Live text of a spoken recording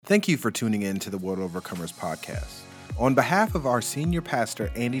Thank you for tuning in to the World Overcomers podcast. On behalf of our senior pastor,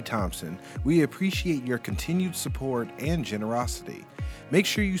 Andy Thompson, we appreciate your continued support and generosity. Make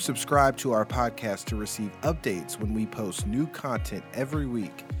sure you subscribe to our podcast to receive updates when we post new content every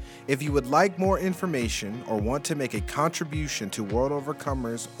week. If you would like more information or want to make a contribution to World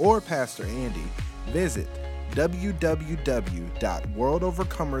Overcomers or Pastor Andy, visit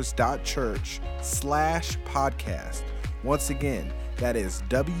www.worldovercomers.church/podcast. Once again, that is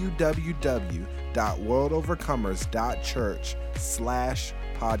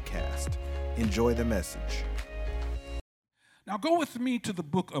www.worldovercomers.church/podcast. Enjoy the message. Now go with me to the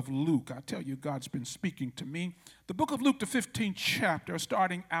book of Luke. I tell you, God's been speaking to me. The book of Luke, the 15th chapter,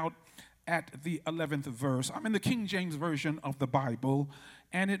 starting out at the 11th verse. I'm in the King James Version of the Bible,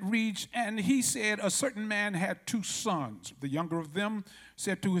 and it reads, "And he said, a certain man had 2 sons. The younger of them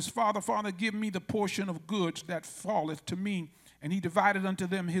said to his father, Father, give me the portion of goods that falleth to me. And he divided unto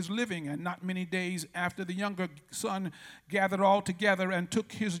them his living. And not many days after, the younger son gathered all together and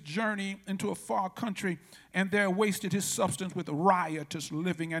took his journey into a far country, and there wasted his substance with riotous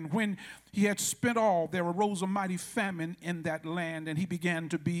living. And when he had spent all, there arose a mighty famine in that land, and he began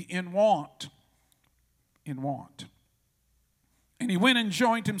to be in want. In want. And he went and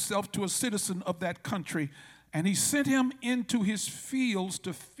joined himself to a citizen of that country, and he sent him into his fields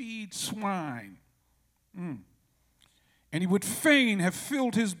to feed swine. And he would fain have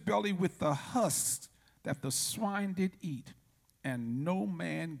filled his belly with the husks that the swine did eat, and no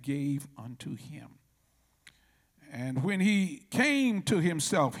man gave unto him. And when he came to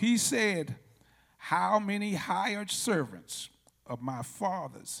himself, he said, How many hired servants of my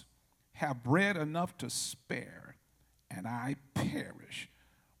father's have bread enough to spare, and I perish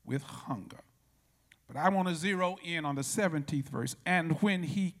with hunger? But I want to zero in on the 17th verse. And when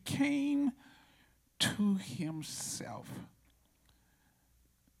he came to himself.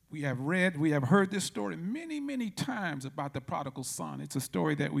 We have heard this story many, many times about the prodigal son. It's a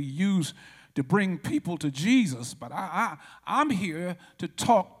story that we use to bring people to Jesus, but I'm here to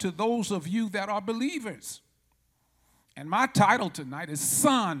talk to those of you that are believers. And my title tonight is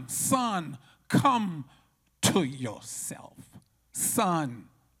Son, Come to Yourself. Son,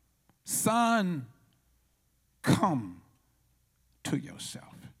 come to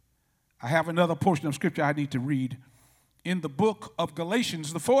yourself. I have another portion of scripture I need to read in the book of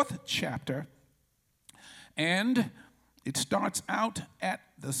Galatians, the 4th chapter, and it starts out at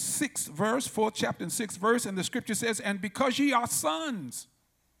the 6th verse, 4th chapter and 6th verse, and the scripture says, And because ye are sons,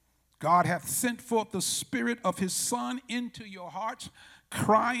 God hath sent forth the Spirit of his Son into your hearts,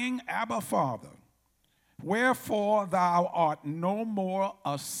 crying, Abba, Father. Wherefore thou art no more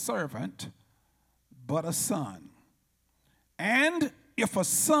a servant, but a son. And if a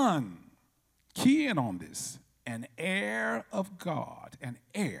son, key in on this, an heir of God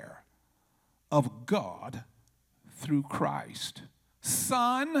through Christ.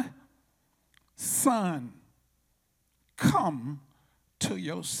 Son, come to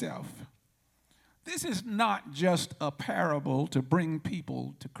yourself. This is not just a parable to bring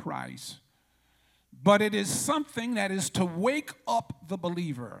people to Christ, but it is something that is to wake up the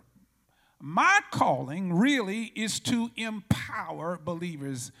believer. My calling really is to empower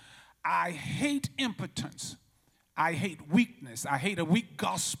believers. I hate impotence. I hate weakness. I hate a weak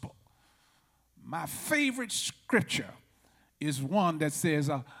gospel. My favorite scripture is one that says,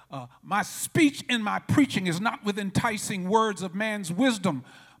 my speech and my preaching is not with enticing words of man's wisdom,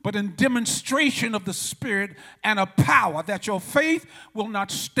 but in demonstration of the Spirit and a power, that your faith will not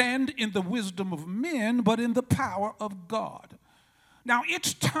stand in the wisdom of men, but in the power of God. Now,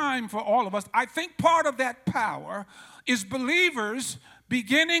 it's time for all of us. I think part of that power is believers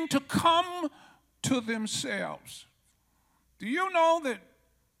beginning to come to themselves. Do you know that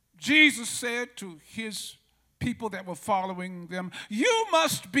Jesus said to his people that were following them, you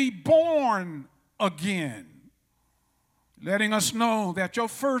must be born again, letting us know that your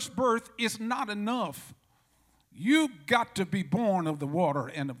first birth is not enough. You got to be born of the water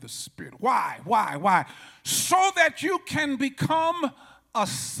and of the Spirit. Why? So that you can become a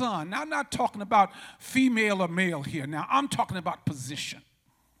son. Now, I'm not talking about female or male here. Now, I'm talking about position.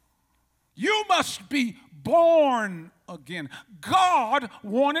 You must be born again. God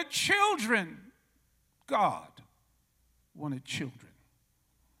wanted children. God wanted children.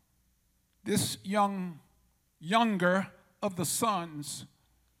 This younger of the sons,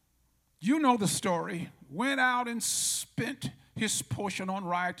 you know the story, went out and spent his portion on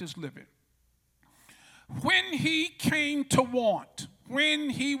riotous living. When he came to want, when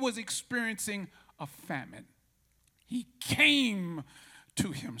he was experiencing a famine, he came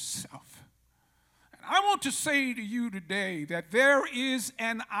to himself. I want to say to you today that there is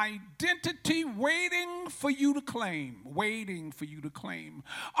an identity waiting for you to claim, waiting for you to claim.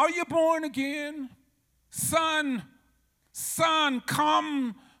 Are you born again? Son,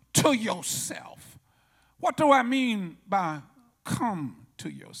 come to yourself. What do I mean by come to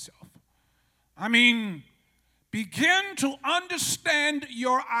yourself? I mean, begin to understand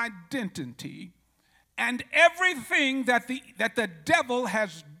your identity and everything that the devil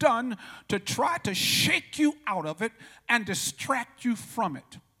has done to try to shake you out of it and distract you from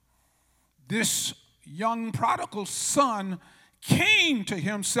it. This young prodigal son came to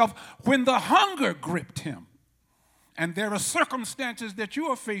himself when the hunger gripped him. And there are circumstances that you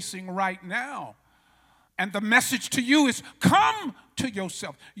are facing right now. And the message to you is, come to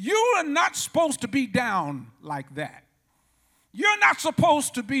yourself. You are not supposed to be down like that. You're not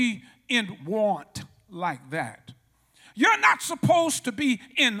supposed to be in want like that. You're not supposed to be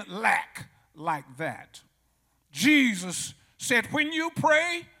in lack like that. Jesus said, when you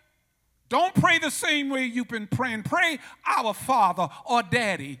pray, don't pray the same way you've been praying. Pray, our Father or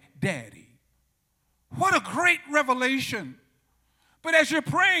Daddy, Daddy. What a great revelation. But as you're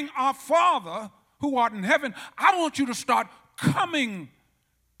praying, our Father who art in heaven, I want you to start coming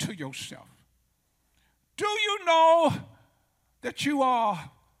to yourself. Do you know that you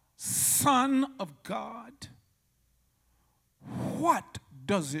are son of God? What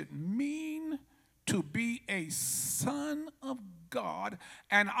does it mean to be a son of God?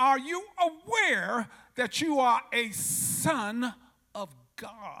 And are you aware that you are a son of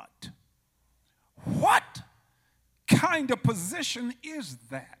God? What kind of position is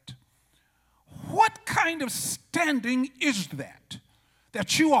that? What kind of standing is that?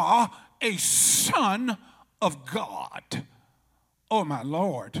 That you are a son of God. Oh, my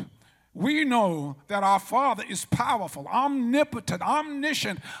Lord. We know that our Father is powerful, omnipotent,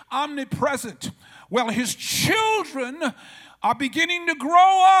 omniscient, omnipresent. Well, his children are beginning to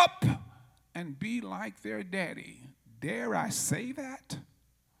grow up and be like their daddy. Dare I say that?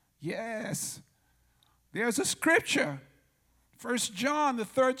 Yes. There's a scripture. 1 John, the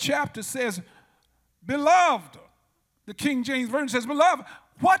 3rd chapter says, beloved, the King James Version says, beloved,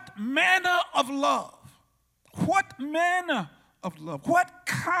 what manner of love? What manner of love? What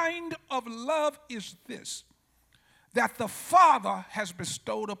kind of love is this that the Father has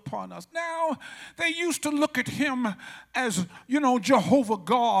bestowed upon us? Now, they used to look at him as, Jehovah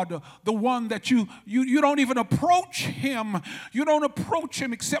God, the one that you don't even approach him. You don't approach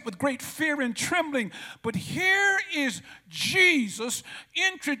him except with great fear and trembling. But here is Jesus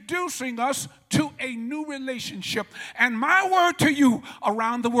introducing us to a new relationship. And my word to you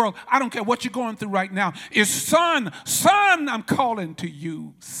around the world, I don't care what you're going through right now, is son, I'm calling to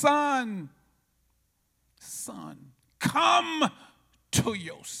you. Son, come to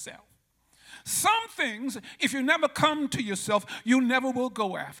yourself. Some things, if you never come to yourself, you never will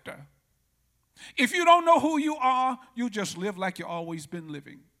go after. If you don't know who you are, you just live like you've always been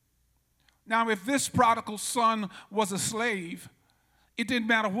living. Now, if this prodigal son was a slave, it didn't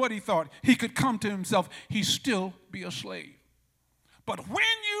matter what he thought. He could come to himself. He'd still be a slave. But when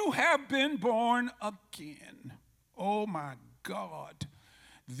you have been born again, oh my God,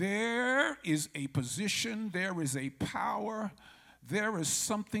 there is a position, there is a power, there is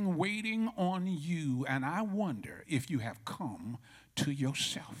something waiting on you, and I wonder if you have come to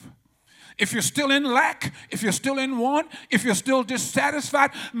yourself. If you're still in lack, if you're still in want, if you're still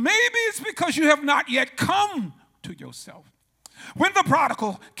dissatisfied, maybe it's because you have not yet come to yourself. When the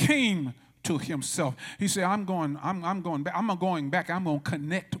prodigal came to himself, he said, I'm going back, I'm going to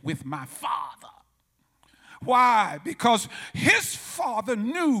connect with my Father. Why? Because his father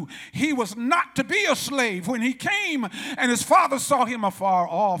knew he was not to be a slave. When he came and his father saw him afar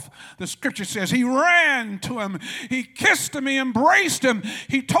off, the scripture says he ran to him, he kissed him, he embraced him.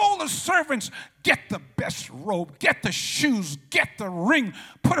 He told the servants, get the best robe, get the shoes, get the ring,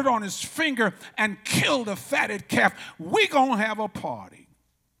 put it on his finger, and kill the fatted calf. We're going to have a party.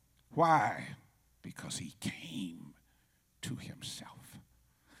 Why? Because he came to himself.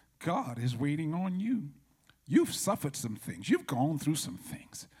 God is waiting on you. You've suffered some things. You've gone through some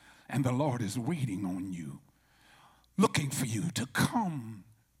things. And the Lord is waiting on you, looking for you to come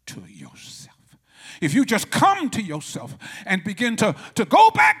to yourself. If you just come to yourself and begin to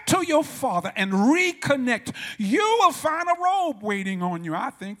go back to your Father and reconnect, you will find a robe waiting on you. I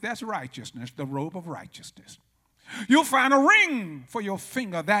think that's righteousness, the robe of righteousness. You'll find a ring for your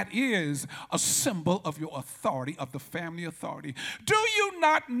finger. That is a symbol of your authority, of the family authority. Do you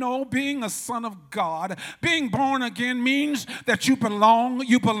not know, being a son of God, being born again means that you belong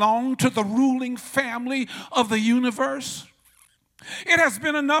to the ruling family of the universe? It has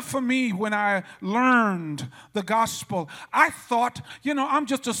been enough for me when I learned the gospel. I thought, I'm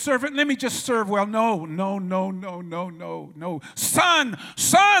just a servant. Let me just serve well. No. Son,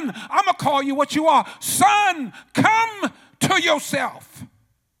 I'm going to call you what you are. Son, come to yourself.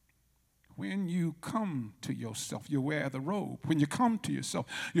 When you come to yourself, you wear the robe. When you come to yourself,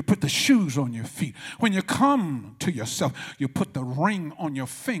 you put the shoes on your feet. When you come to yourself, you put the ring on your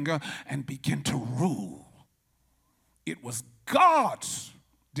finger and begin to rule. It was God's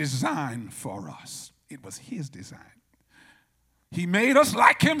design for us. It was his design. He made us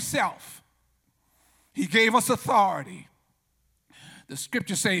like himself. He gave us authority. The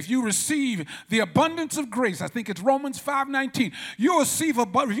scriptures say if you receive the abundance of grace, I think it's Romans 5:19, you receive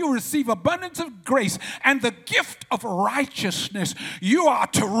abundance of grace and the gift of righteousness. You are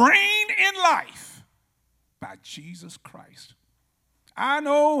to reign in life by Jesus Christ. I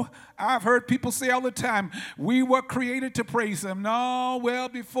know I've heard people say all the time, we were created to praise him. No, well,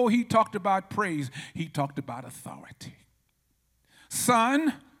 before he talked about praise, he talked about authority.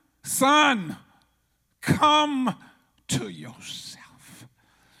 Son, come to yourself.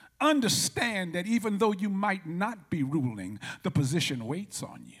 Understand that even though you might not be ruling, the position waits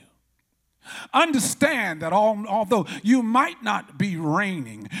on you. Understand that although you might not be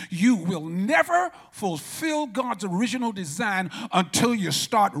reigning, you will never fulfill God's original design until you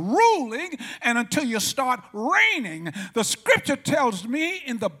start ruling and until you start reigning. The scripture tells me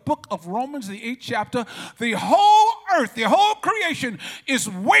in the book of Romans, the 8th chapter, the whole earth, the whole creation is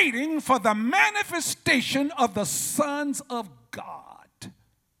waiting for the manifestation of the sons of God.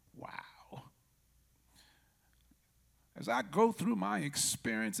 As I go through my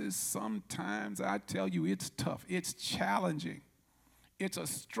experiences, sometimes I tell you it's tough, it's challenging, it's a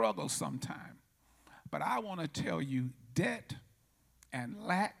struggle sometimes. But I want to tell you debt and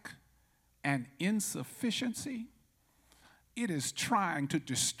lack and insufficiency, it is trying to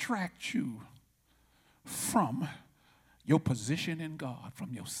distract you from your position in God,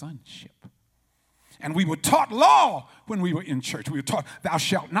 from your sonship. And we were taught law when we were in church. We were taught, thou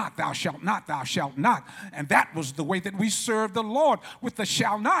shalt not, thou shalt not, thou shalt not. And that was the way that we served the Lord. With the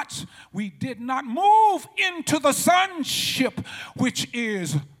shall nots, we did not move into the sonship, which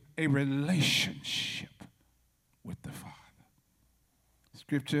is a relationship with the Father.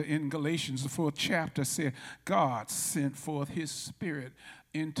 Scripture in Galatians, the 4th chapter, said, God sent forth his Spirit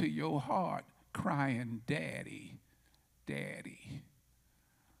into your heart, crying, Daddy, Daddy.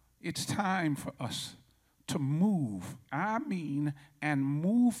 It's time for us to move, and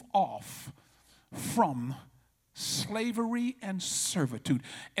move off from slavery and servitude,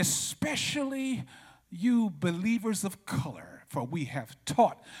 especially you believers of color. For we have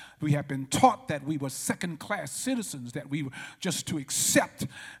been taught that we were second-class citizens, that we were just to accept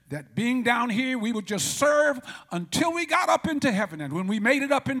that being down here, we would just serve until we got up into heaven. And when we made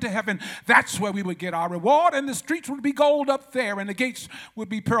it up into heaven, that's where we would get our reward, and the streets would be gold up there, and the gates would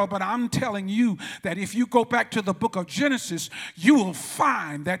be pearl. But I'm telling you that if you go back to the book of Genesis, you will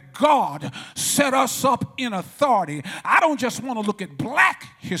find that God set us up in authority. I don't just want to look at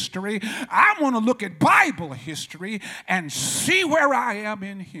black history. I want to look at Bible history and see where I am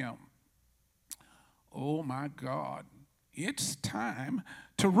in him. Oh my God, it's time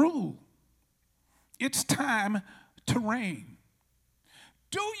to rule. It's time to reign.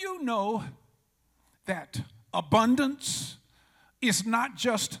 Do you know that abundance is not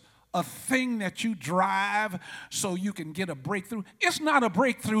just a thing that you drive so you can get a breakthrough? It's not a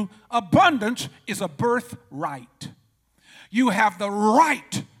breakthrough. Abundance is a birthright. You have the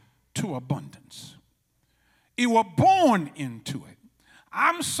right to abundance. You were born into it.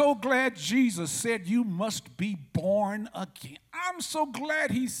 I'm so glad Jesus said you must be born again. I'm so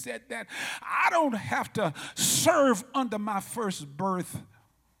glad he said that. I don't have to serve under my first birth.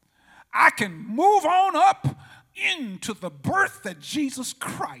 I can move on up into the birth that Jesus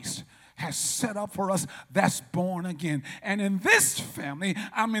Christ has set up for us. That's born again. And in this family,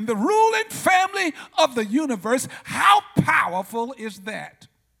 I'm in the ruling family of the universe. How powerful is that?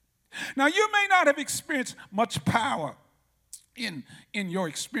 Now, you may not have experienced much power in your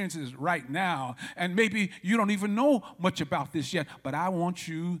experiences right now, and maybe you don't even know much about this yet, but I want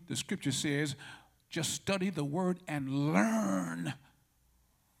you, the scripture says, just study the word and learn.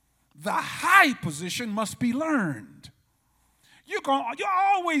 The high position must be learned.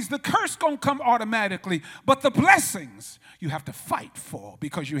 The curse gonna come automatically, but the blessings you have to fight for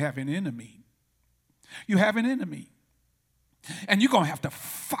because you have an enemy. You have an enemy. And you're going to have to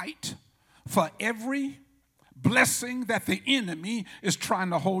fight for every blessing that the enemy is trying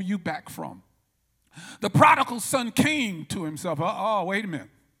to hold you back from. The prodigal son came to himself. Wait a minute.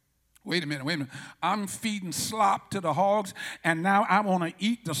 Wait a minute. I'm feeding slop to the hogs, and now I want to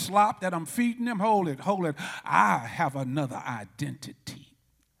eat the slop that I'm feeding them. Hold it. I have another identity.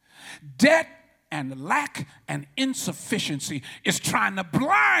 Debt and lack and insufficiency is trying to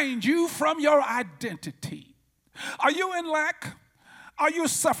blind you from your identity. Are you in lack? Are you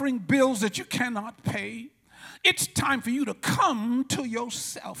suffering bills that you cannot pay? It's time for you to come to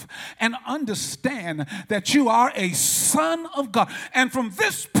yourself and understand that you are a son of God. And from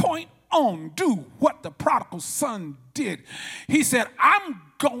this point on, do what the prodigal son did. He said, I'm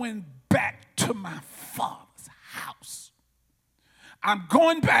going back to my father's house. I'm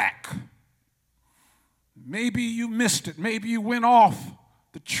going back. Maybe you missed it. Maybe you went off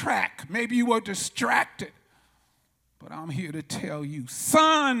the track. Maybe you were distracted. But I'm here to tell you,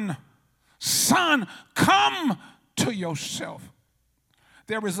 son, come to yourself.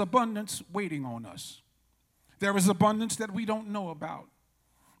 There is abundance waiting on us. There is abundance that we don't know about.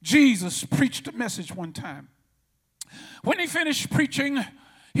 Jesus preached a message one time. When he finished preaching,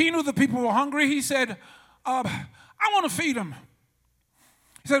 he knew the people were hungry. He said, I want to feed them.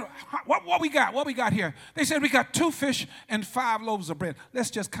 He said, what we got? What we got here? They said, we got 2 fish and 5 loaves of bread. Let's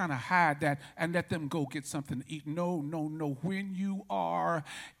just kind of hide that and let them go get something to eat. No. When you are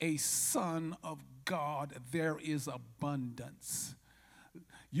a son of God, there is abundance.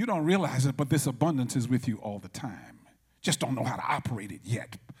 You don't realize it, but this abundance is with you all the time. Just don't know how to operate it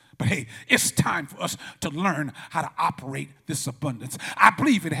yet. But hey, it's time for us to learn how to operate this abundance. I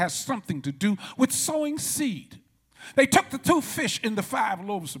believe it has something to do with sowing seed. They took the 2 fish and the 5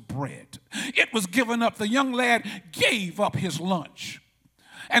 loaves of bread. It was given up. The young lad gave up his lunch.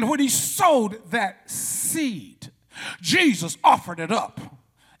 And when he sowed that seed, Jesus offered it up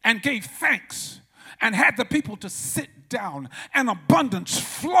and gave thanks and had the people to sit down, and abundance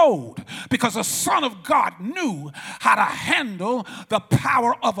flowed because the Son of God knew how to handle the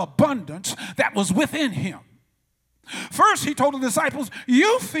power of abundance that was within him. First, he told the disciples,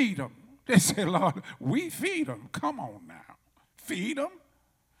 you feed them. They said, Lord, we feed them. Come on now. Feed them.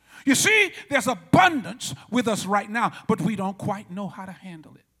 You see, there's abundance with us right now, but we don't quite know how to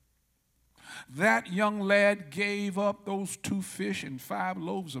handle it. That young lad gave up those 2 fish and 5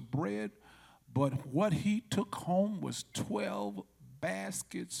 loaves of bread, but what he took home was 12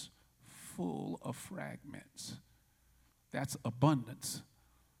 baskets full of fragments. That's abundance.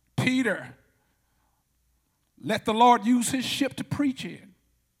 Peter let the Lord use his ship to preach in.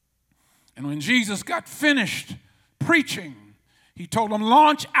 And when Jesus got finished preaching, he told them,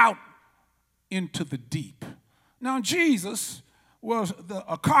 launch out into the deep. Now, Jesus was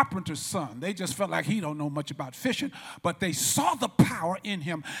a carpenter's son. They just felt like he don't know much about fishing, but they saw the power in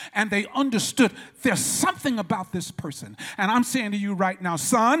him, and they understood there's something about this person. And I'm saying to you right now,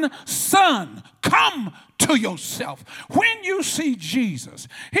 son, come to yourself. When you see Jesus,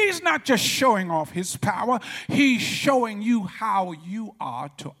 he's not just showing off his power, he's showing you how you are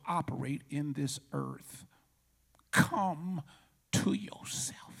to operate in this earth. Come to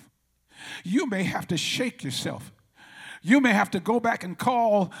yourself. You may have to shake yourself. You may have to go back and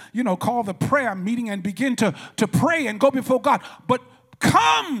call the prayer meeting and begin to pray and go before God. But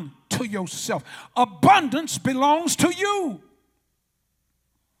come to yourself. Abundance belongs to you.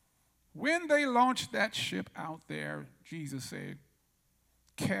 When they launched that ship out there, Jesus said,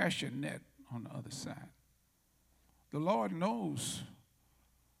 cast your net on the other side. The Lord knows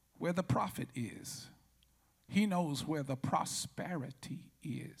where the profit is. He knows where the prosperity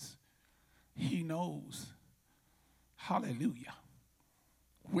is. He knows. Hallelujah.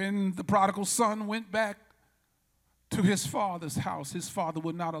 When the prodigal son went back to his father's house, his father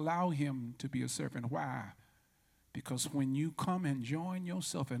would not allow him to be a servant. Why? Because when you come and join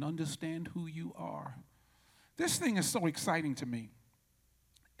yourself and understand who you are, this thing is so exciting to me.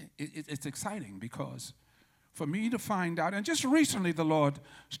 It's exciting because for me to find out, and just recently the Lord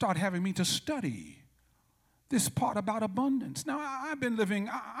started having me to study this part about abundance. Now, I've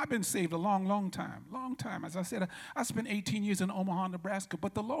been saved a long time. As I said, I spent 18 years in Omaha, Nebraska,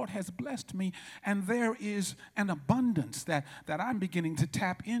 but the Lord has blessed me, and there is an abundance that I'm beginning to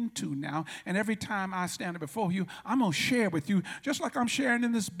tap into now. And every time I stand before you, I'm going to share with you, just like I'm sharing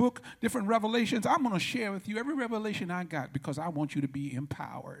in this book, different revelations, I'm going to share with you every revelation I got because I want you to be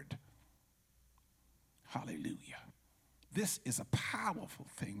empowered. Hallelujah. This is a powerful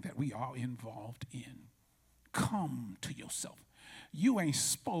thing that we are involved in. Come to yourself. You ain't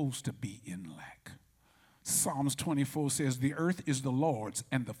supposed to be in lack. Psalms 24 says, the earth is the Lord's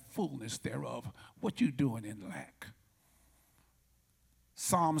and the fullness thereof. What you doing in lack?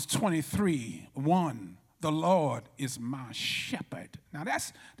 Psalms 23:1, the Lord is my shepherd. Now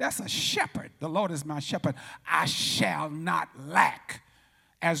that's a shepherd. The Lord is my shepherd. I shall not lack.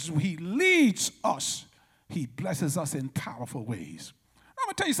 as he leads us, he blesses us in powerful ways. I'm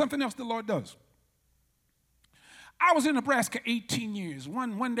going to tell you something else the Lord does. I was in Nebraska 18 years.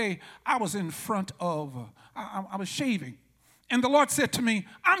 One day I was in front of, I was shaving, and the Lord said to me,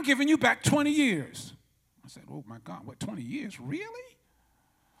 I'm giving you back 20 years. I said, oh my God, what, 20 years, really?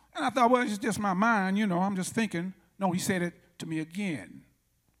 And I thought, well, it's just my mind, I'm just thinking. No, he said it to me again.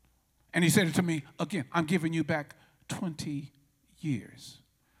 And he said it to me again, I'm giving you back 20 years.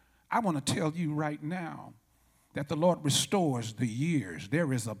 I want to tell you right now that the Lord restores the years.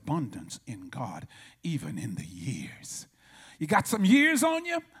 There is abundance in God, even in the years. You got some years on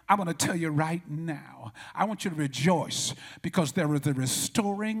you? I want to tell you right now, I want you to rejoice because there is a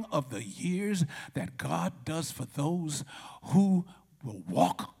restoring of the years that God does for those who will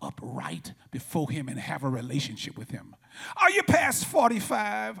walk upright before him and have a relationship with him. Are you past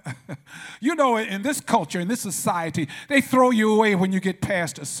 45? In this culture, in this society, they throw you away when you get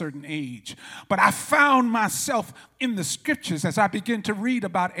past a certain age. But I found myself in the scriptures as I begin to read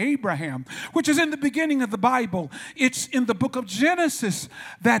about Abraham, which is in the beginning of the Bible. It's in the book of Genesis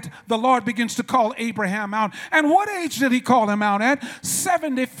that the Lord begins to call Abraham out. And what age did he call him out at?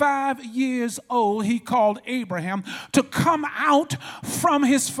 75 years old, he called Abraham to come out from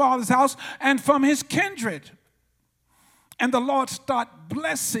his father's house and from his kindred. And the Lord started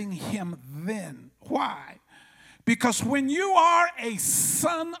blessing him then. Why? Because when you are a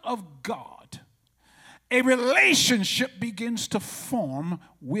son of God, a relationship begins to form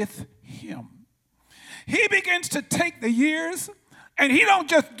with him. He begins to take the years, and he don't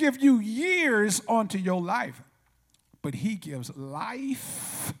just give you years onto your life, but he gives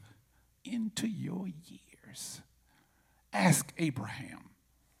life into your years. Ask Abraham.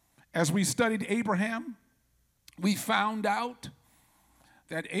 As we studied Abraham, we found out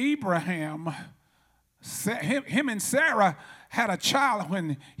that Abraham, him and Sarah had a child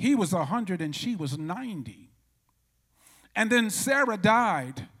when he was 100 and she was 90. And then Sarah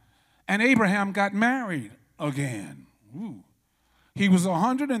died and Abraham got married again. Ooh. He was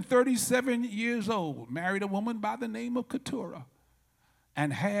 137 years old, married a woman by the name of Keturah,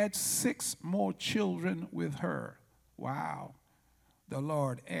 and had 6 more children with her. Wow. The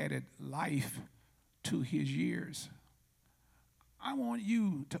Lord added life to his years. I want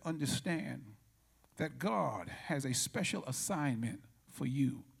you to understand that God has a special assignment for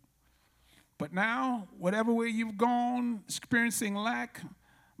you. But now, whatever way you've gone, experiencing lack,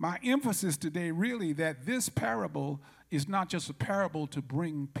 my emphasis today really that this parable is not just a parable to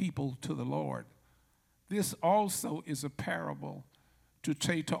bring people to the Lord. This also is a parable to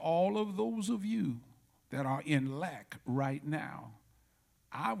say to all of those of you that are in lack right now,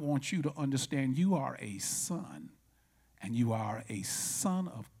 I want you to understand you are a son, and you are a son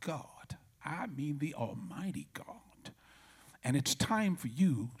of God. I mean the Almighty God. And it's time for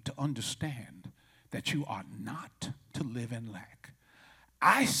you to understand that you are not to live in lack.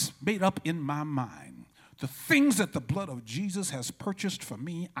 I made up in my mind the things that the blood of Jesus has purchased for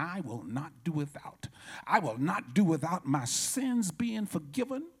me, I will not do without. I will not do without my sins being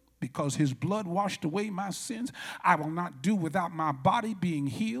forgiven, because his blood washed away my sins. I will not do without my body being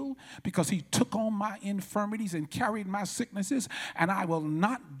healed, because he took on my infirmities and carried my sicknesses. And I will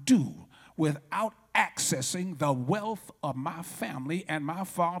not do without accessing the wealth of my family and my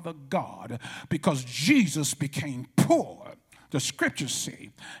Father God, because Jesus became poor. The scriptures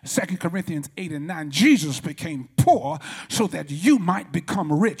say, 2 Corinthians 8 and 9, Jesus became poor so that you might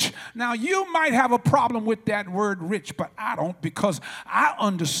become rich. Now, you might have a problem with that word rich, but I don't, because I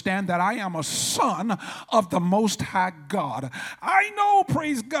understand that I am a son of the Most High God. I know,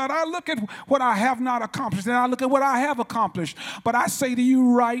 praise God, I look at what I have not accomplished, and I look at what I have accomplished. But I say to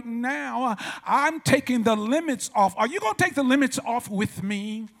you right now, I'm taking the limits off. Are you going to take the limits off with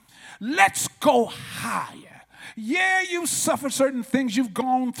me? Let's go higher. Yeah, you've suffered certain things. You've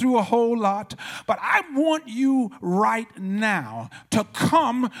gone through a whole lot. But I want you right now to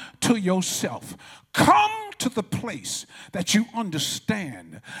come to yourself. Come to the place that you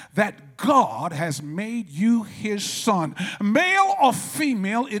understand that God has made you his son. Male or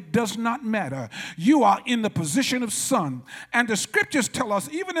female, it does not matter. You are in the position of son. And the scriptures tell us,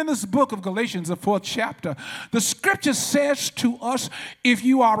 even in this book of Galatians, the 4th chapter, the scripture says to us, if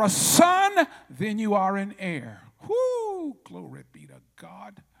you are a son, then you are an heir. Whoo, glory be to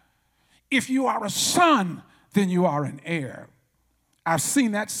God. If you are a son, then you are an heir. I've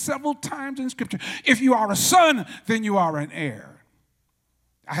seen that several times in Scripture. If you are a son, then you are an heir.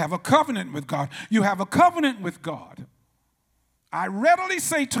 I have a covenant with God. You have a covenant with God. I readily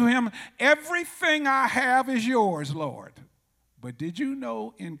say to him, everything I have is yours, Lord. But did you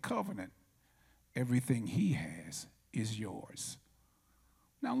know in covenant, everything he has is yours?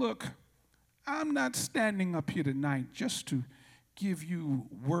 Now look, I'm not standing up here tonight just to give you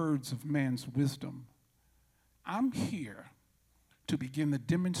words of man's wisdom. I'm here to begin the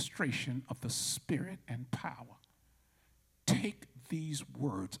demonstration of the Spirit and power. Take these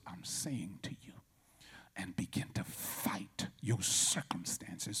words I'm saying to you and begin to fight your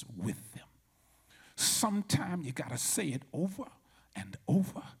circumstances with them. Sometime you got to say it over and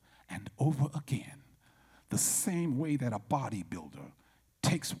over and over again, the same way that a bodybuilder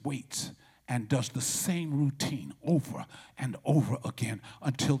takes weights and does the same routine over and over again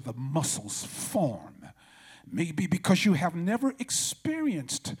until the muscles form. Maybe because you have never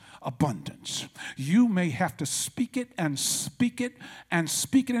experienced abundance, you may have to speak it and speak it and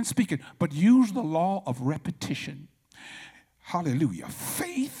speak it and speak it, but use the law of repetition. Hallelujah.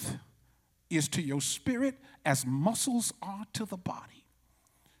 Faith is to your spirit as muscles are to the body.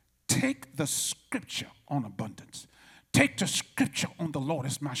 Take the scripture on abundance. Take the scripture on the Lord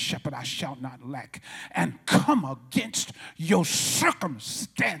is my shepherd, I shall not lack, and come against your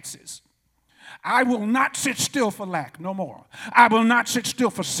circumstances. I will not sit still for lack no more. I will not sit still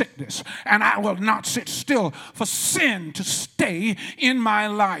for sickness, and I will not sit still for sin to stay in my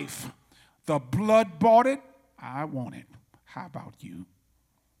life. The blood bought it. I want it. How about you?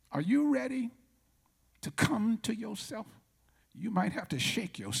 Are you ready to come to yourself? You might have to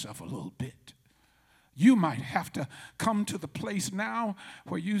shake yourself a little bit. You might have to come to the place now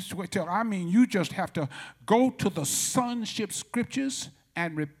where you just have to go to the sonship scriptures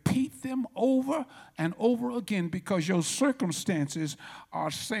and repeat them over and over again because your circumstances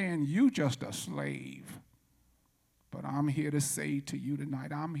are saying you just a slave. But I'm here to say to you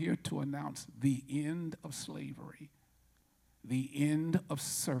tonight, I'm here to announce the end of slavery, the end of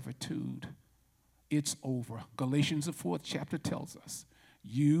servitude. It's over. Galatians, the 4th chapter tells us,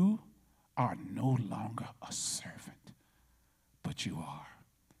 you are no longer a servant, but you are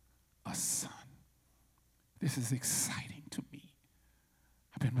a son. This is exciting to me.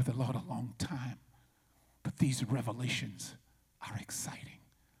 I've been with the Lord a long time, but these revelations are exciting.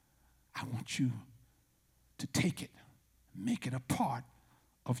 I want you to take it, make it a part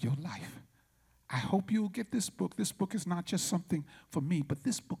of your life. I hope you'll get this book. This book is not just something for me, but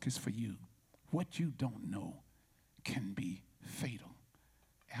this book is for you. What you don't know can be fatal.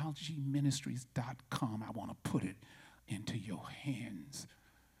 LGministries.com, I want to put it into your hands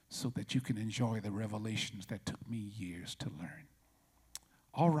so that you can enjoy the revelations that took me years to learn.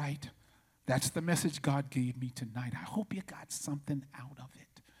 All right, that's the message God gave me tonight. I hope you got something out of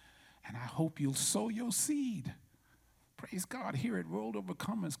it, and I hope you'll sow your seed. Praise God here at World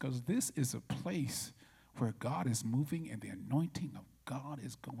Overcomers, because this is a place where God is moving and the anointing of God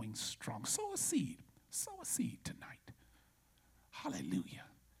is going strong. Sow a seed tonight. Hallelujah.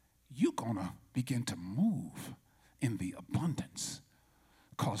 You're going to begin to move in the abundance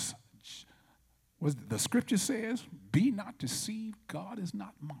because what the scripture says, be not deceived, God is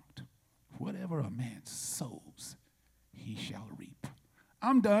not mocked. Whatever a man sows, he shall reap.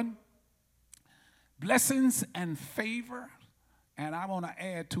 I'm done. Blessings and favor, and I want to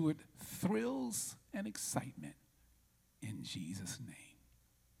add to it thrills and excitement in Jesus' name.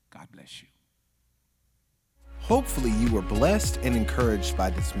 God bless you. Hopefully you were blessed and encouraged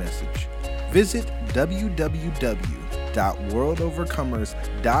by this message. Visit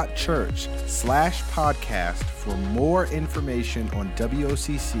www.worldovercomers.church/podcast for more information on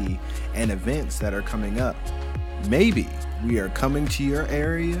WOCC and events that are coming up. Maybe we are coming to your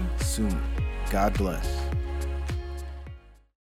area soon. God bless.